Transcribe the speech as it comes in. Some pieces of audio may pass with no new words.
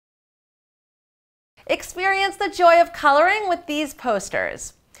Experience the joy of coloring with these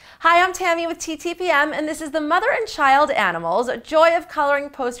posters. Hi, I'm Tammy with TTPM, and this is the Mother and Child Animals Joy of Coloring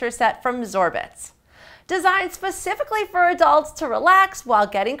poster set from Zorbitz. Designed specifically for adults to relax while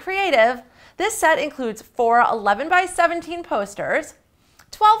getting creative, this set includes 4 11x17 posters,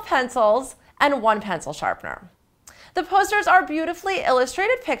 12 pencils, and 1 pencil sharpener. The posters are beautifully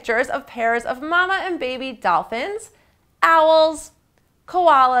illustrated pictures of pairs of mama and baby dolphins, owls,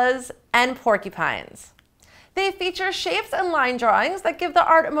 koalas, and porcupines. They feature shapes and line drawings that give the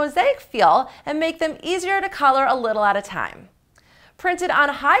art a mosaic feel and make them easier to color a little at a time. Printed on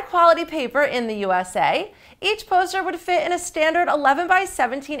high-quality paper in the USA, each poster would fit in a standard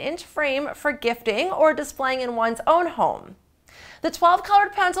 11x17-inch frame for gifting or displaying in one's own home. The 12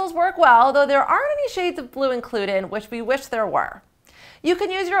 colored pencils work well, though there aren't any shades of blue included, which we wish there were. You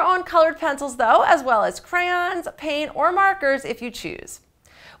can use your own colored pencils though, as well as crayons, paint, or markers if you choose.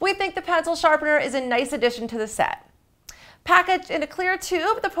 We think the pencil sharpener is a nice addition to the set. Packaged in a clear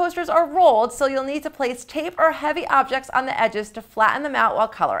tube, the posters are rolled, so you'll need to place tape or heavy objects on the edges to flatten them out while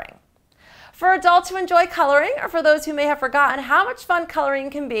coloring. For adults who enjoy coloring, or for those who may have forgotten how much fun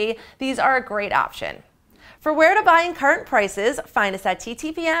coloring can be, these are a great option. For where to buy and current prices, find us at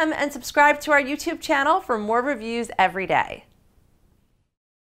TTPM and subscribe to our YouTube channel for more reviews every day.